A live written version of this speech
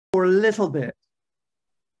a little bit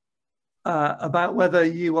about whether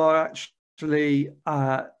you are actually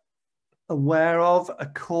aware of a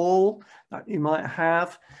call that you might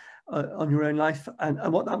have on your own life, and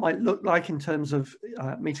what that might look like in terms of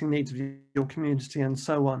meeting needs of your community and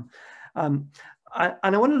so on. And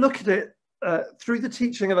I want to look at it through the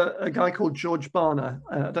teaching of a guy called George Barna.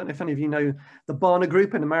 I don't know if any of you know the Barna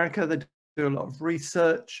Group in America. They do a lot of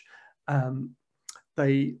research.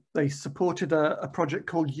 They supported a project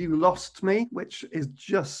called You Lost Me, which is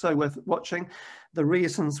just so worth watching. The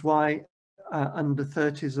reasons why under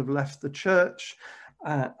 30s have left the church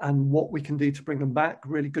and what we can do to bring them back.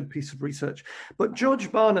 Really good piece of research. But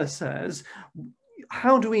George Barna says,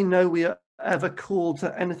 how do we know we are ever called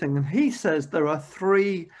to anything? And he says there are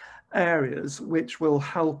three areas which will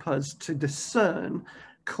help us to discern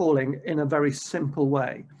calling in a very simple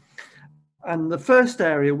way. And the first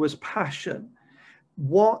area was passion.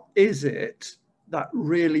 What is it that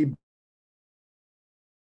really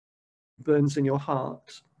burns in your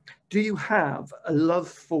heart? Do you have a love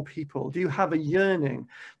for people? Do you have a yearning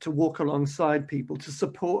to walk alongside people, to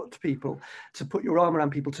support people, to put your arm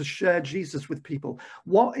around people, to share Jesus with people?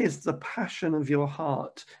 What is the passion of your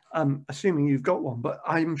heart? Assuming you've got one, but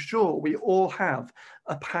I'm sure we all have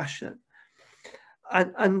a passion.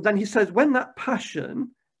 And then he says, when that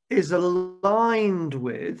passion is aligned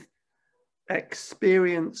with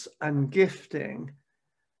experience and gifting,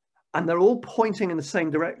 and they're all pointing in the same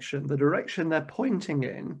direction, the direction they're pointing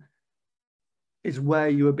in is where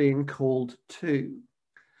you are being called to.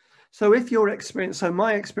 So if your experience, so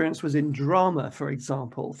my experience was in drama, for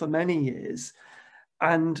example, for many years,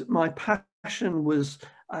 and my passion was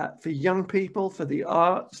for young people, for the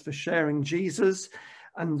arts, for sharing Jesus,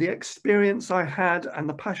 and the experience I had and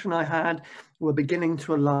the passion I had were beginning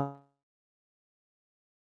to align.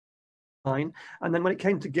 And then when it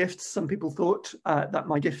came to gifts, some people thought that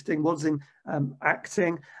my gifting was in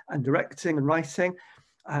acting and directing and writing,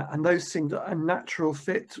 and those seemed a natural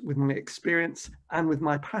fit with my experience and with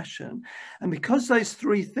my passion. And because those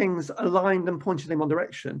three things aligned and pointed in one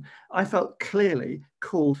direction, I felt clearly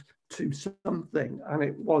called to something, and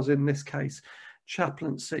it was, in this case,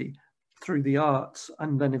 chaplaincy through the arts,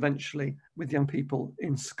 and then eventually with young people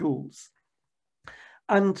in schools.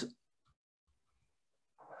 And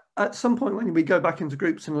at some point when we go back into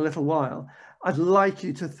groups in a little while, I'd like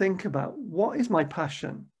you to think about, what is my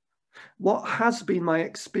passion? What has been my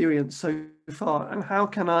experience so far, and how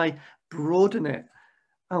can I broaden it?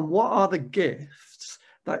 And what are the gifts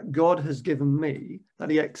that God has given me that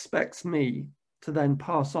he expects me to then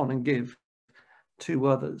pass on and give to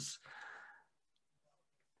others?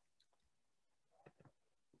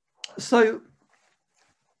 So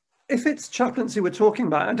if it's chaplaincy we're talking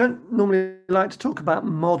about, I don't normally like to talk about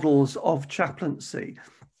models of chaplaincy,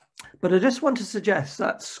 but I just want to suggest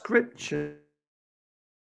that scripture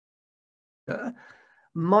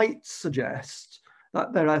might suggest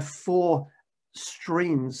that there are four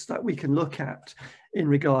streams that we can look at in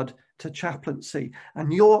regard to chaplaincy,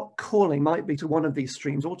 and your calling might be to one of these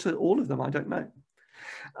streams or to all of them, I don't know.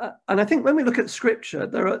 And I think when we look at scripture,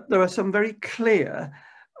 there are some very clear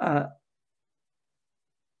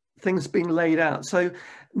things being laid out. So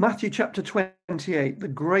Matthew chapter 28, the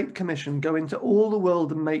Great Commission, go into all the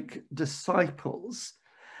world and make disciples.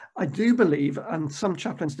 I do believe, and some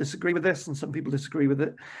chaplains disagree with this and some people disagree with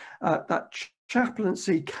it, that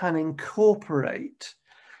chaplaincy can incorporate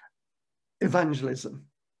evangelism.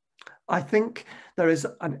 I think there is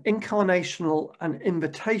an incarnational and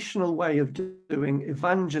invitational way of doing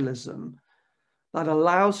evangelism that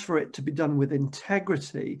allows for it to be done with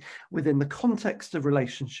integrity within the context of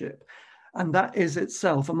relationship. And that is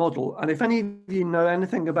itself a model. And if any of you know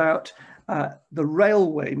anything about the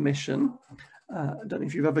railway mission, I don't know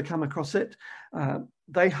if you've ever come across it,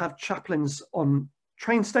 they have chaplains on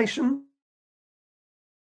train stations.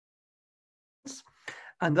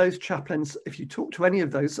 And those chaplains, if you talk to any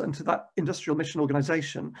of those and to that industrial mission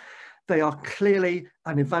organization, they are clearly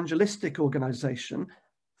an evangelistic organization,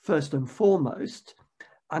 first and foremost,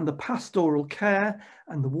 and the pastoral care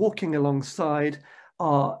and the walking alongside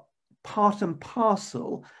are part and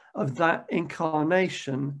parcel of that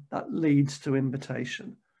incarnation that leads to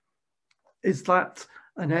invitation. Is that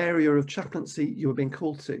an area of chaplaincy you are being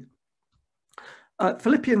called to?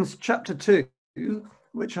 Philippians chapter 2,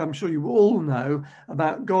 which I'm sure you all know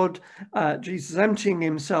about God, Jesus emptying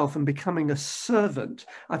himself and becoming a servant,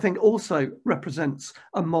 I think also represents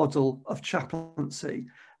a model of chaplaincy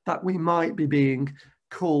that we might be being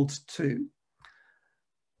called to.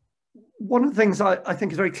 One of the things I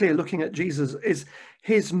think is very clear looking at Jesus is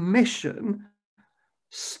his mission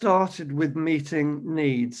started with meeting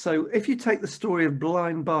needs. So if you take the story of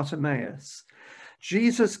blind Bartimaeus,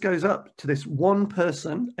 Jesus goes up to this one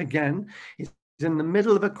person again. He's in the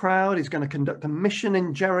middle of a crowd. He's going to conduct a mission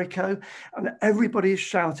in Jericho, and everybody is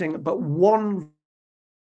shouting, but one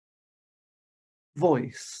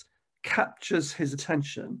voice captures his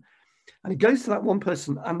attention. And he goes to that one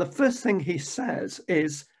person, and the first thing he says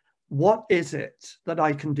is, "What is it that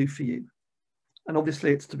I can do for you?" And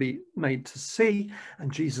obviously it's to be made to see,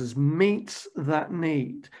 and Jesus meets that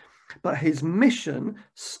need. But his mission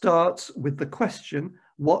starts with the question,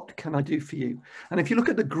 what can I do for you? And if you look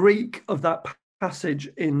at the Greek of that passage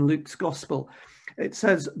in Luke's gospel, it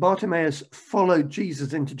says Bartimaeus followed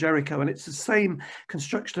Jesus into Jericho, and it's the same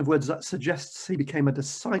construction of words that suggests he became a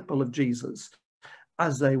disciple of Jesus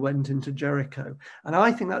as they went into Jericho. And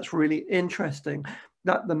I think that's really interesting,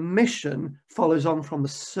 that the mission follows on from the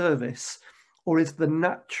service, or is the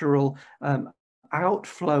natural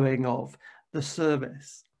outflowing of the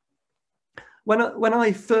service. When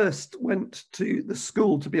I first went to the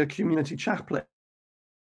school to be a community chaplain,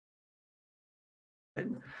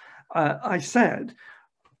 I said,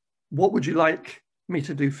 "What would you like me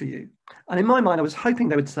to do for you?" And in my mind, I was hoping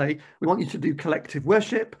they would say, "We want you to do collective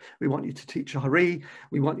worship. We want you to teach Hari.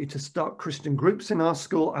 We want you to start Christian groups in our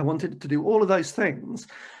school." I wanted to do all of those things.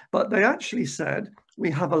 But they actually said,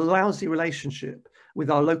 "We have a lousy relationship with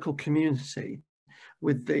our local community,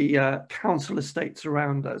 with the council estates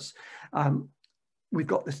around us. We've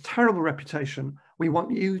got this terrible reputation. We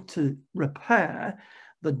want you to repair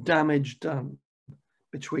the damage done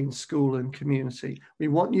between school and community. We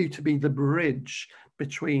want you to be the bridge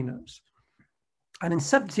between us." And in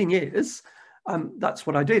 17 years, that's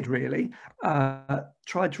what I did, really.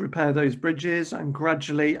 Tried to repair those bridges, and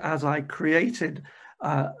gradually, as I created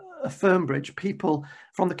a firm bridge, people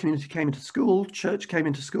from the community came into school, church came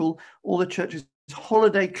into school, all the church's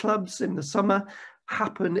holiday clubs in the summer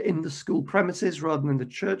happened in the school premises rather than the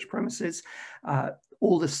church premises.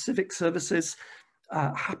 All the civic services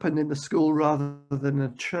happened in the school rather than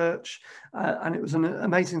a church. And it was an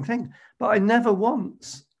amazing thing. But I never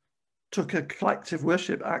once took a collective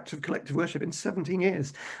worship, act of collective worship in 17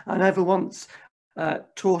 years. I never once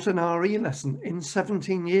taught an RE lesson in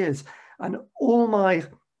 17 years. And all my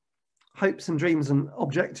hopes and dreams and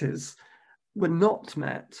objectives were not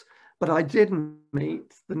met, but I did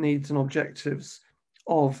meet the needs and objectives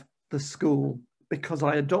of the school because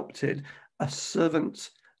I adopted a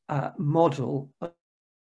servant model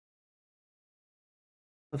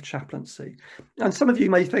of chaplaincy. And some of you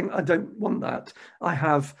may think, "I don't want that. I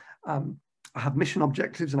have mission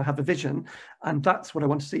objectives and I have a vision, and that's what I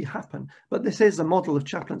want to see happen." But this is a model of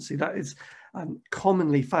chaplaincy that is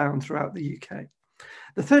commonly found throughout the UK.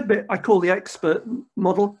 The third bit I call the expert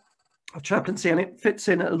model of chaplaincy, and it fits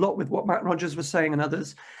in a lot with what Matt Rogers was saying and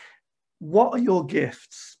others. What are your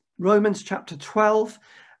gifts? Romans chapter 12.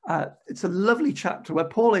 It's a lovely chapter where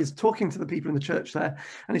Paul is talking to the people in the church there,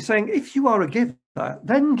 and he's saying, if you are a giver,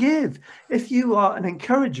 then give. If you are an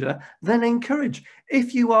encourager, then encourage.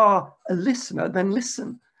 If you are a listener, then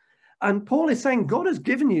listen. And Paul is saying, God has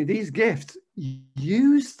given you these gifts,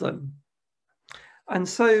 use them. And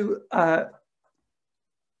so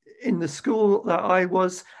in the school that I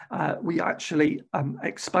was, we actually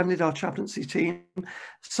expanded our chaplaincy team.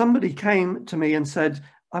 Somebody came to me and said,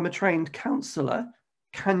 "I'm a trained counsellor.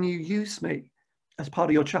 Can you use me as part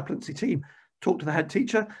of your chaplaincy team?" Talked to the head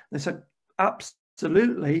teacher. They said,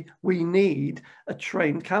 "Absolutely, we need a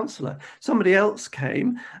trained counsellor." Somebody else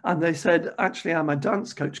came and they said, "Actually, I'm a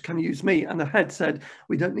dance coach. Can you use me?" And the head said,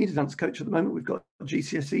 "We don't need a dance coach at the moment. We've got a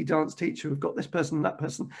GCSE dance teacher. We've got this person and that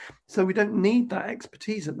person. So we don't need that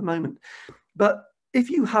expertise at the moment." But if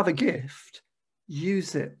you have a gift,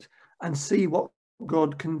 use it and see what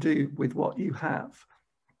God can do with what you have.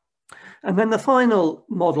 And then the final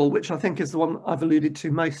model, which I think is the one I've alluded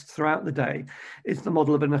to most throughout the day, is the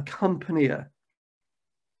model of an accompanier.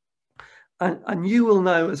 And you will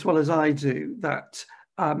know as well as I do that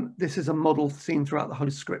this is a model seen throughout the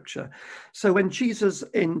Holy Scripture. So when Jesus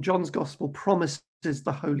in John's Gospel promises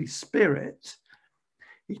the Holy Spirit,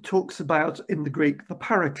 he talks about in the Greek the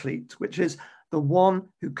paraclete, which is the one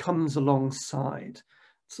who comes alongside.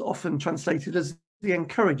 It's often translated as the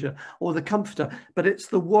encourager or the comforter, but it's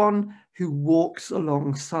the one who walks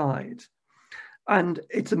alongside. And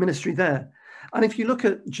it's a ministry there. And if you look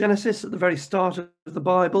at Genesis at the very start of the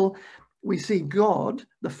Bible, we see God,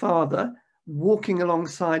 the Father, walking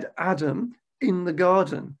alongside Adam in the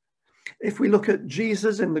garden. If we look at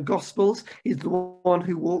Jesus in the Gospels, he's the one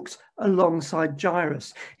who walks alongside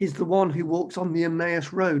Jairus. He's the one who walks on the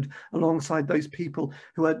Emmaus Road alongside those people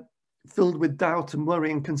who are filled with doubt and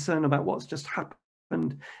worry and concern about what's just happened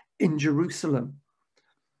happened in Jerusalem.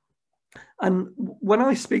 And when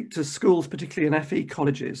I speak to schools, particularly in FE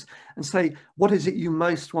colleges, and say, what is it you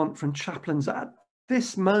most want from chaplains at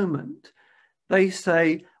this moment? They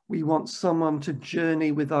say, we want someone to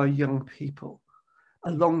journey with our young people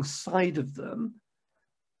alongside of them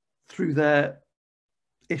through their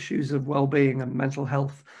issues of well-being and mental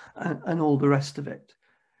health and all the rest of it.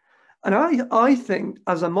 And I think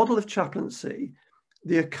as a model of chaplaincy,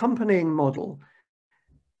 the accompanying model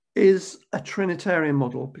is a Trinitarian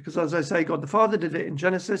model, because as I say, God the Father did it in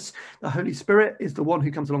Genesis, the Holy Spirit is the one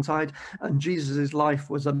who comes alongside, and Jesus's life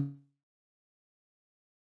was a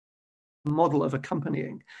model of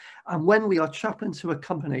accompanying. And when we are chaplains who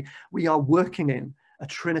accompany, we are working in a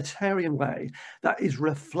Trinitarian way that is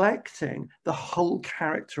reflecting the whole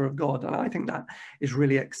character of God. And I think that is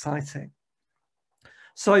really exciting.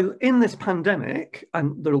 So in this pandemic,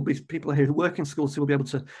 and there will be people here who work in schools who will be able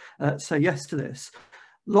to say yes to this,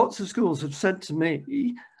 lots of schools have said to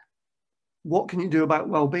me, what can you do about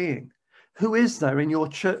well-being? Who is there in your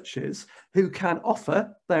churches who can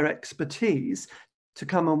offer their expertise to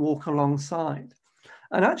come and walk alongside?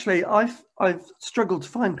 And actually, I've struggled to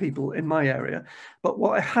find people in my area, but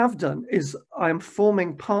what I have done is I'm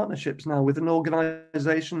forming partnerships now with an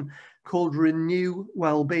organisation called Renew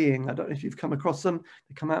Wellbeing. I don't know if you've come across them.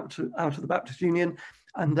 They come out of the Baptist Union,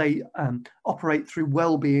 and they operate through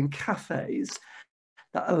wellbeing cafes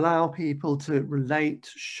that allow people to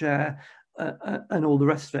relate, share, and all the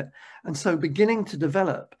rest of it. And so beginning to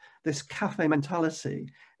develop this cafe mentality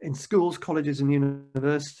in schools, colleges, and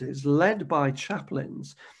universities, led by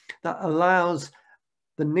chaplains, that allows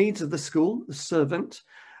the needs of the school, the servant,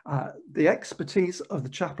 the expertise of the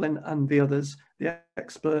chaplain and the others, the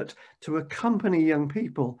expert, to accompany young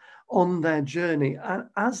people on their journey. And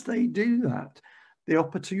as they do that, the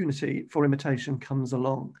opportunity for imitation comes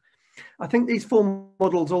along. I think these four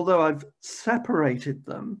models, although I've separated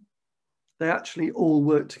them, they actually all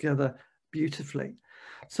work together beautifully.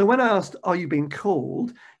 So when I asked, are you being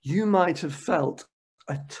called? You might have felt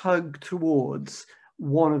a tug towards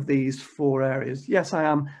one of these four areas. Yes, I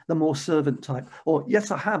am the more servant type, or yes,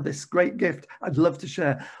 I have this great gift I'd love to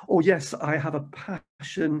share, or yes, I have a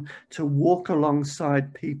passion to walk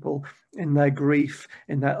alongside people in their grief,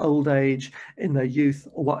 in their old age, in their youth,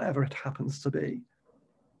 or whatever it happens to be.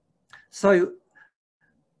 So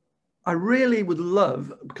I really would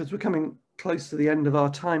love, because we're coming close to the end of our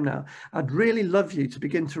time now, I'd really love you to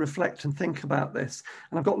begin to reflect and think about this.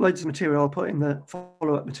 And I've got loads of material I'll put in the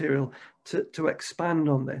follow-up material to expand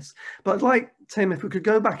on this. But I'd like, Tim, if we could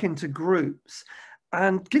go back into groups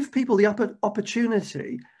and give people the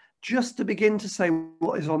opportunity just to begin to say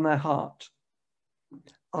what is on their heart.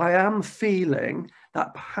 I am feeling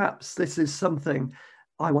that perhaps this is something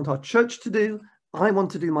I want our church to do, I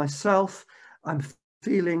want to do myself, I'm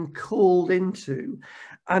feeling called into.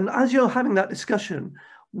 And as you're having that discussion,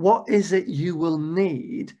 what is it you will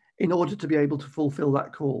need in order to be able to fulfill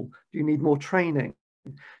that call? Do you need more training?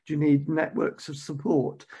 Do you need networks of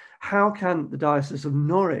support? How can the Diocese of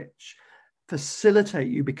Norwich facilitate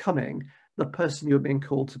you becoming the person you're being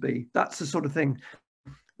called to be? That's the sort of thing.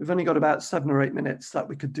 We've only got about 7 or 8 minutes that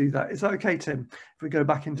we could do that. Is that okay, Tim, if we go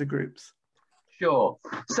back into groups? Sure.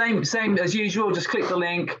 Same as usual. Just click the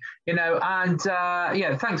link, and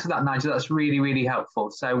yeah, thanks for that, Nigel. That's really, really helpful.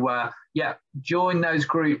 So yeah, join those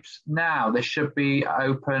groups now. They should be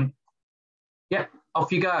open. Yeah,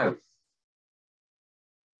 off you go.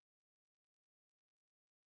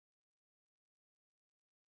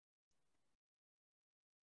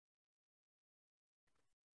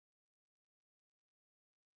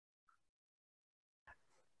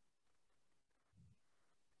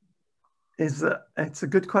 It's a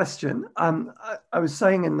good question. I was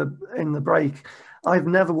saying in the break, I've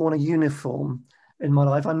never worn a uniform in my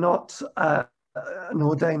life. I'm not an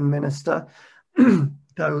ordained minister,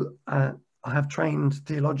 though I have trained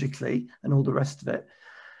theologically and all the rest of it.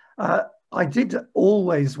 I did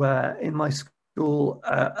always wear in my school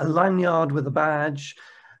a lanyard with a badge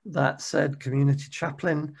that said community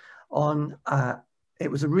chaplain on. It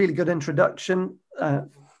was a really good introduction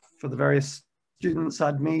for the various students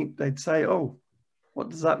I'd meet. They'd say, oh, what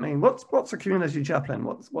does that mean? What's a community chaplain?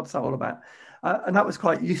 What's that all about? And that was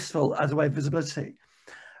quite useful as a way of visibility.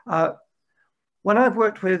 When I've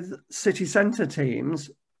worked with city centre teams,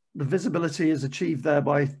 the visibility is achieved there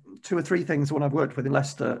by 2 or 3 things. The one I've worked with in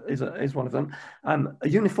Leicester is one of them. A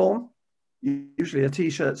uniform, usually a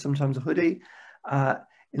t-shirt, sometimes a hoodie.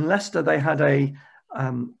 In Leicester, they had a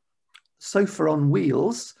sofa on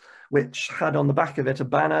wheels, which had on the back of it a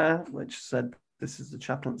banner which said, this is the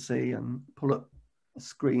chaplaincy, and pull up a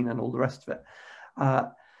screen and all the rest of it.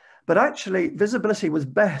 But actually, visibility was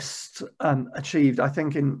best achieved, I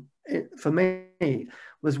think, for me,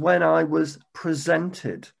 was when I was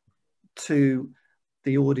presented to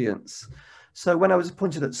the audience. So when I was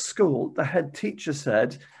appointed at school, the head teacher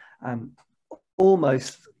said,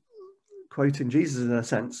 almost quoting Jesus in a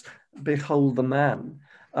sense, "Behold the man.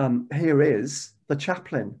 Here is the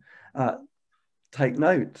chaplain. Take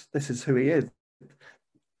note. This is who he is.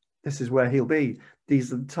 This is where he'll be.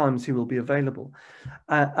 These are the times he will be available."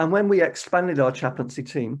 And when we expanded our chaplaincy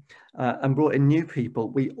team and brought in new people,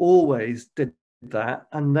 we always did that.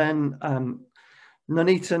 And then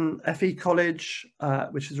Nuneaton FE College,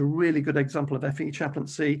 which is a really good example of FE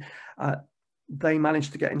chaplaincy, they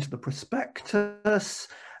managed to get into the prospectus.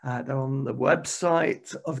 They're on the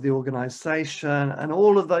website of the organisation, and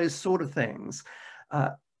all of those sort of things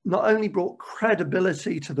not only brought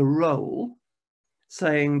credibility to the role,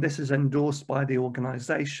 saying this is endorsed by the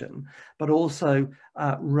organisation, but also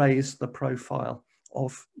raised the profile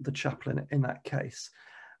of the chaplain in that case.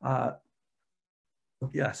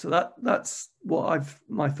 Yeah, so that's what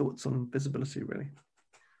my thoughts on visibility, really.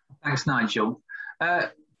 Thanks, Nigel.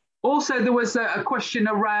 Also, there was a question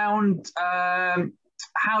around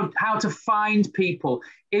how to find people,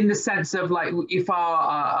 in the sense of, like, if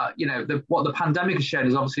our what the pandemic has shown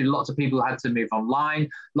is obviously lots of people had to move online,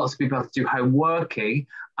 lots of people have to do home working,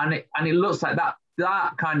 and it looks like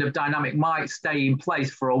that kind of dynamic might stay in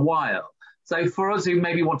place for a while. So for us who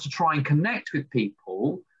maybe want to try and connect with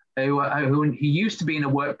people who used to be in a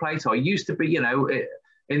workplace, or used to be,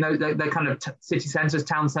 in those kind of city centres,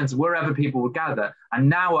 town centres, wherever people would gather, and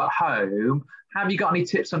now at home, have you got any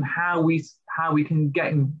tips on how we can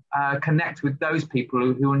get connect with those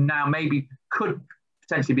people who are now maybe could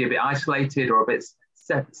potentially be a bit isolated or a bit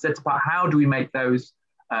set apart? How do we make those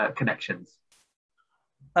connections?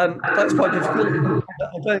 That's quite difficult.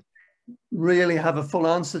 I don't really have a full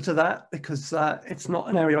answer to that, because it's not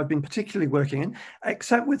an area I've been particularly working in,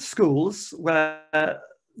 except with schools, where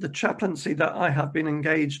the chaplaincy that I have been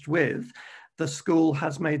engaged with, the school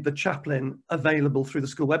has made the chaplain available through the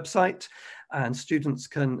school website, and students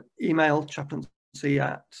can email chaplaincy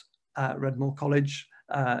at Redmore College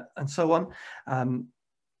and so on.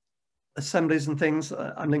 Assemblies and things,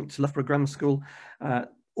 I'm linked to Loughborough Grammar School.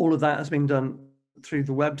 All of that has been done through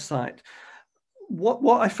the website.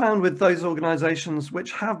 What I found with those organisations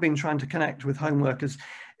which have been trying to connect with home workers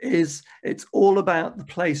is it's all about the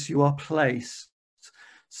place you are placed.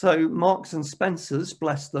 So Marks and Spencer's,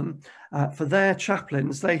 bless them, for their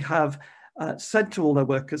chaplains, they have said to all their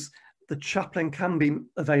workers, the chaplain can be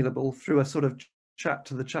available through a sort of chat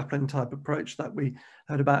to the chaplain type approach that we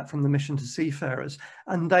heard about from the Mission to Seafarers.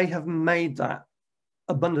 And they have made that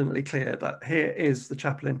abundantly clear that here is the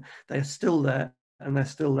chaplain. They are still there, and they're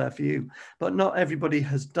still there for you. But not everybody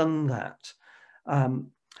has done that.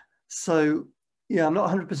 So yeah, I'm not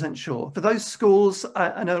 100% sure. For those schools,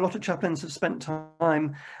 I know a lot of chaplains have spent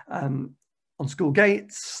time on school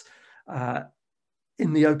gates,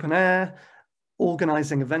 in the open air,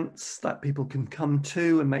 organising events that people can come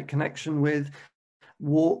to and make connection with,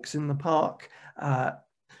 walks in the park.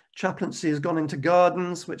 Chaplaincy has gone into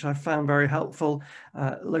gardens, which I found very helpful.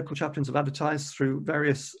 Local chaplains have advertised through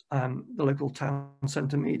various the local town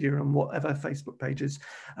centre media and whatever Facebook pages.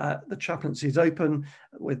 The chaplaincy is open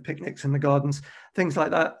with picnics in the gardens, things like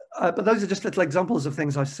that. But those are just little examples of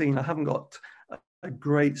things I've seen. I haven't got a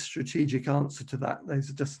great strategic answer to that. Those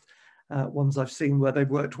are just ones I've seen where they've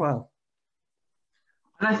worked well.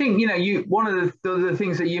 And I think, one of the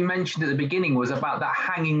things that you mentioned at the beginning was about that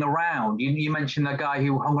hanging around. You mentioned a guy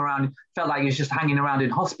who hung around, felt like he was just hanging around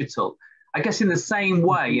in hospital. I guess in the same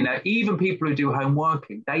way, even people who do home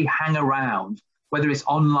working, they hang around, whether it's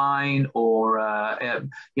online or,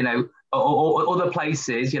 or other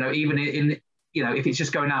places, even in, if it's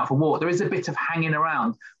just going out for a walk, there is a bit of hanging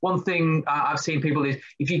around. One thing I've seen people is,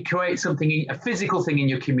 if you create something, a physical thing in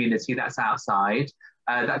your community that's outside,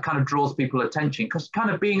 that kind of draws people attention, because kind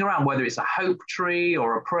of being around, whether it's a hope tree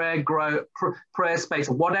or a prayer space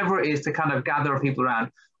or whatever it is to kind of gather people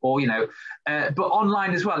around, or but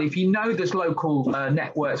online as well, if there's local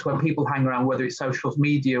networks where people hang around, whether it's social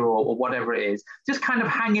media or whatever it is, just kind of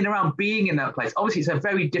hanging around, being in that place. Obviously it's a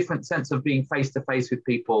very different sense of being face to face with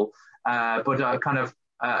people, but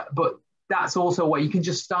that's also where you can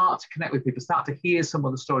just start to connect with people, start to hear some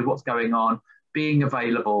of the stories, what's going on, being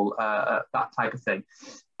available, that type of thing.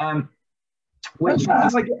 I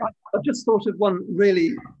just thought of one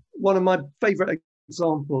of my favourite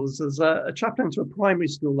examples as a chaplain to a primary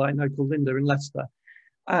school I know called Linda in Leicester.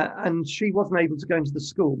 And she wasn't able to go into the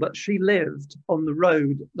school, but she lived on the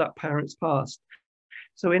road that parents passed.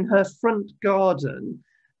 So in her front garden,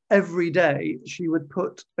 every day she would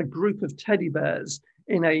put a group of teddy bears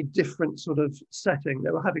in a different sort of setting.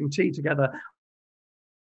 They were having tea together,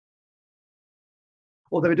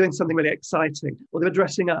 or they were doing something really exciting, or they were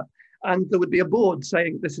dressing up. And there would be a board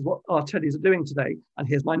saying, this is what our teddies are doing today. And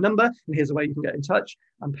here's my number, and here's a way you can get in touch.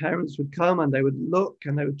 And parents would come and they would look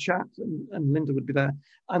and they would chat, and Linda would be there.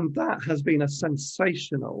 And that has been a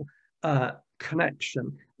sensational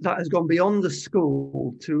connection that has gone beyond the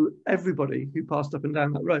school to everybody who passed up and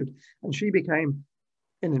down that road. And she became,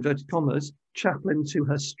 in inverted commas, chaplain to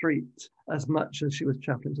her street as much as she was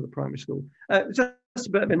chaplain to the primary school. Just a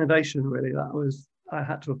bit of innovation, really. I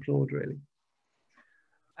had to applaud, really.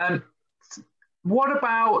 What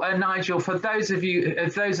about Nigel? For those of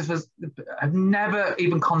us have never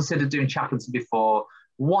even considered doing chaplaincy before,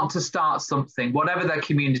 want to start something, whatever their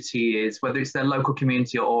community is, whether it's their local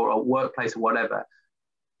community or a workplace or whatever,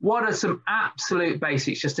 what are some absolute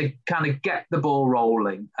basics just to kind of get the ball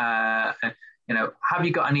rolling? Have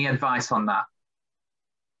you got any advice on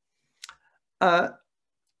that?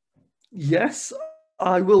 Yes,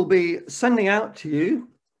 I will be sending out to you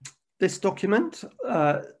this document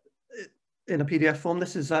in a PDF form.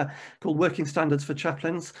 This is called Working Standards for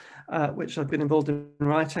Chaplains, which I've been involved in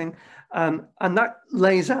writing, and that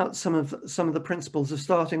lays out some of the principles of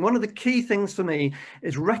starting. One of the key things for me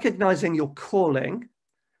is recognizing your calling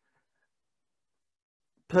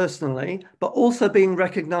personally, but also being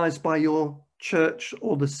recognized by your church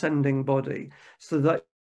or the sending body, so that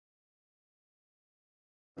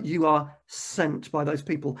you are sent by those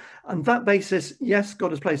people. And that basis, yes,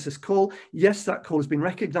 God has placed this call. Yes, that call has been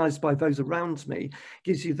recognized by those around me,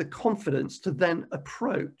 gives you the confidence to then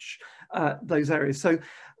approach those areas. So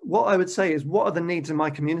what I would say is, what are the needs in my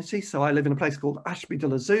community? So I live in a place called Ashby de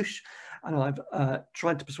la Zouch, and I've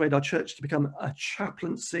tried to persuade our church to become a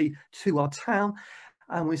chaplaincy to our town.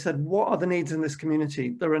 And we said, what are the needs in this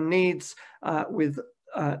community? There are needs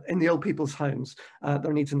in the old people's homes, there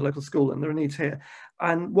are needs in the local school, and there are needs here.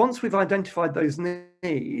 And once we've identified those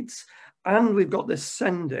needs and we've got this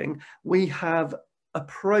sending, we have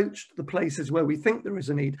approached the places where we think there is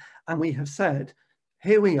a need, and we have said,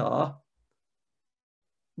 here we are,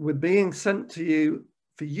 we're being sent to you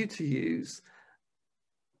for you to use,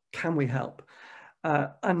 can we help?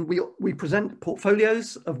 And we present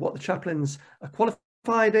portfolios of what the chaplains are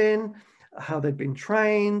qualified in, how they've been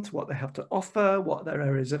trained, what they have to offer, what their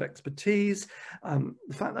areas of expertise. The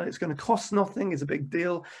fact that it's going to cost nothing is a big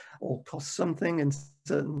deal, or cost something in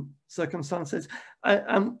certain circumstances.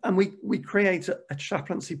 And we create a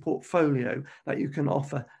chaplaincy portfolio that you can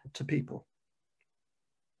offer to people.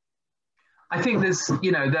 I think there's,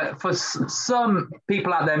 that for some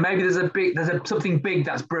people out there, maybe there's something big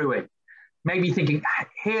that's brewing. Maybe you're thinking,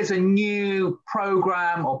 here's a new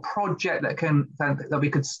program or project that we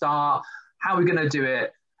could start. How are we going to do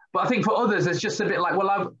it? But I think for others, it's just a bit like,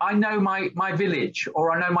 well, I know my village,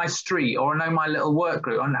 or I know my street, or I know my little work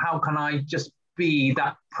group, and how can I just be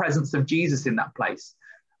that presence of Jesus in that place?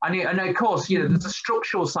 And of course, there's a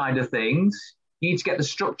structural side of things. You need to get the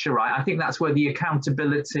structure right. I think that's where the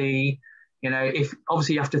accountability, if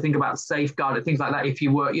obviously you have to think about safeguard and things like that if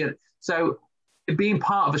you work, so being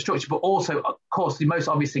part of a structure, but also, of course, the most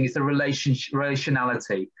obvious thing is the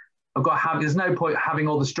relationality. There's no point having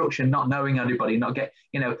all the structure, not knowing anybody,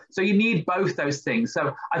 so you need both those things.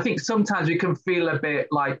 So I think sometimes we can feel a bit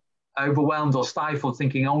like overwhelmed or stifled,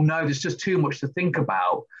 thinking, oh no, there's just too much to think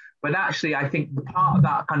about. But actually, I think the part of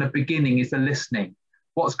that kind of beginning is the listening.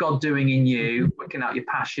 What's God doing in you, working out your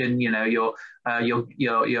passion, the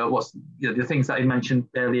things that I mentioned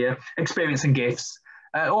earlier, experience and gifts.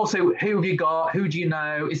 Also, who have you got? Who do you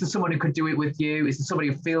know? Is there someone who could do it with you? Is there somebody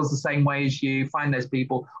who feels the same way as you? Find those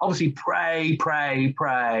people. Obviously, pray,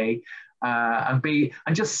 and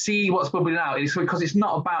just see what's bubbling out. Because it's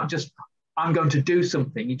not about just, I'm going to do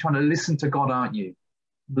something. You're trying to listen to God, aren't you?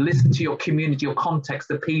 Listen to your community, your context,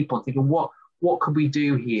 the people, and thinking, what could we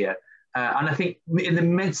do here? And I think in the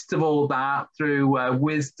midst of all that, through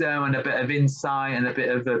wisdom and a bit of insight and a bit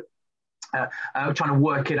of trying to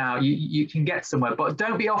work it out, you can get somewhere. But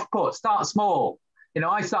don't be off put. Start small.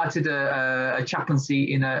 I started a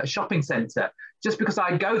chaplaincy in a shopping centre just because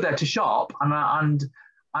I go there to shop, and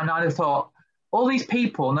I thought, all these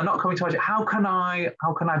people, and they're not coming to my, how can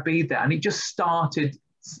I be there? And it just started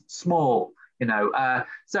small.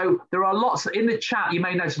 So there are lots in the chat. You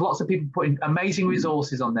may notice lots of people putting amazing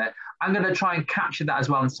resources on there. I'm going to try and capture that as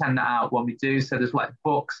well and send that out when we do. So there's like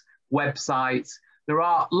books, websites. There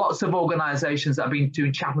are lots of organisations that have been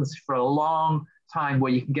doing chaplaincy for a long time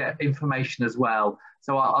where you can get information as well.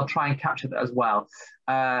 So I'll try and capture that as well.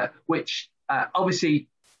 Obviously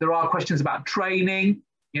there are questions about training.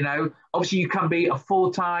 You know, obviously you can be a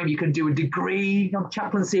full-time, you can do a degree on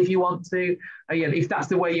chaplaincy if you want to, if that's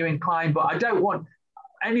the way you're inclined. But I don't want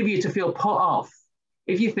any of you to feel put off.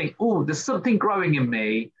 If you think, oh, there's something growing in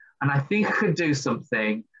me and I think I could do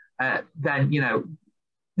something, then, you know,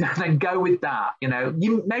 then go with that. You know,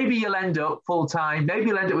 maybe you'll end up full-time, maybe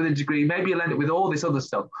you'll end up with a degree, maybe you'll end up with all this other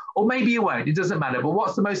stuff, or maybe you won't. It doesn't matter. But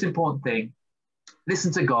what's the most important thing?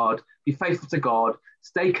 Listen to God, be faithful to God,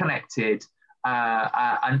 stay connected,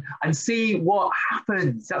 and see what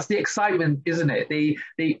happens. That's the excitement, isn't it?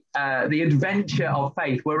 The adventure of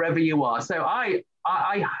faith wherever you are. So I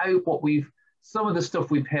hope some of the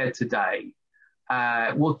stuff we've heard today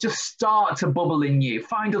will just start to bubble in you.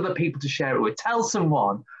 Find other people to share it with. Tell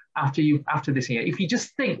someone after this year. If you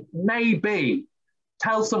just think maybe,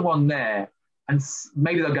 tell someone there, and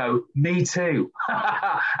maybe they'll go, me too.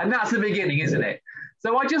 And that's the beginning, isn't it?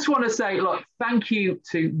 So I just want to say, look, thank you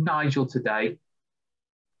to Nigel today.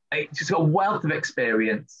 It's just got a wealth of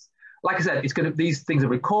experience. Like I said, these things are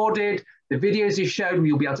recorded. The videos you showed,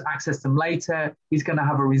 you'll be able to access them later. He's going to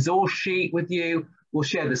have a resource sheet with you. We'll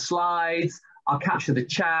share the slides. I'll capture the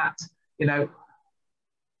chat. You know,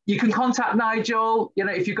 you can contact Nigel, you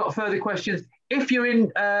know, if you've got further questions. If you're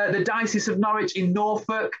in the Diocese of Norwich in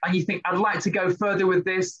Norfolk and you think, I'd like to go further with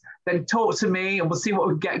this, then talk to me and we'll see what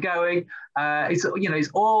we get going. It's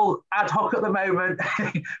all ad hoc at the moment,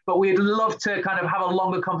 but we'd love to kind of have a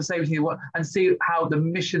longer conversation with you and see how the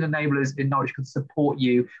mission enablers in Norwich can support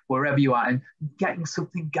you wherever you are and getting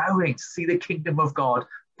something going to see the kingdom of God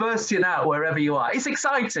bursting out wherever you are. It's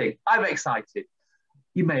exciting. I'm excited.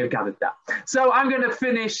 You may have gathered that. So I'm going to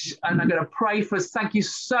finish and I'm going to pray for us. Thank you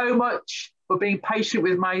so much for being patient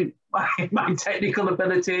with my technical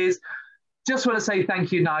abilities. Just want to say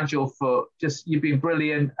thank you, Nigel, for you've been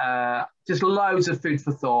brilliant. Just loads of food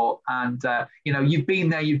for thought. And, you've been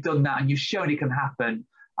there, you've done that, and you've shown it can happen.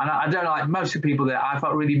 And I don't know, like most of the people there, I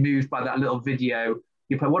felt really moved by that little video.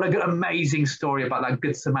 You put what a good, amazing story about that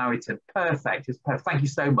Good Samaritan. Perfect. It's perfect. Thank you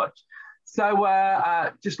so much. So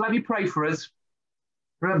just let me pray for us.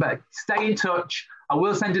 Remember, stay in touch. I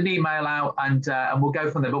will send an email out and we'll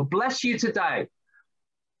go from there. But bless you today.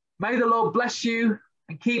 May the Lord bless you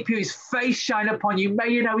and keep you, his face shine upon you. May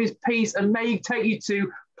you know his peace and may he take you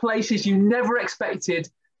to places you never expected,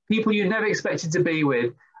 people you never expected to be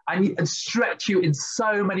with, and stretch you in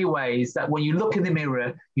so many ways that when you look in the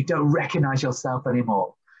mirror, you don't recognize yourself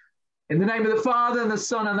anymore. In the name of the Father and the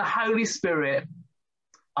Son and the Holy Spirit,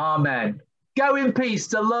 amen. Go in peace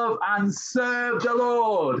to love and serve the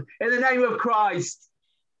Lord. In the name of Christ.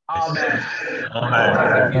 Amen.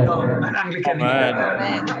 Amen. You're not an Anglican.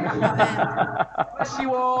 Amen. Bless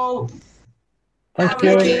you all. Thank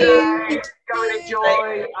you. Go and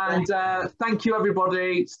enjoy. And thank you,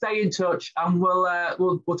 everybody. Stay in touch and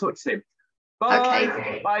we'll talk soon. Bye.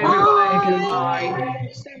 Okay. Bye, everybody. Bye. Bye. Thank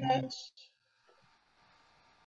you so much.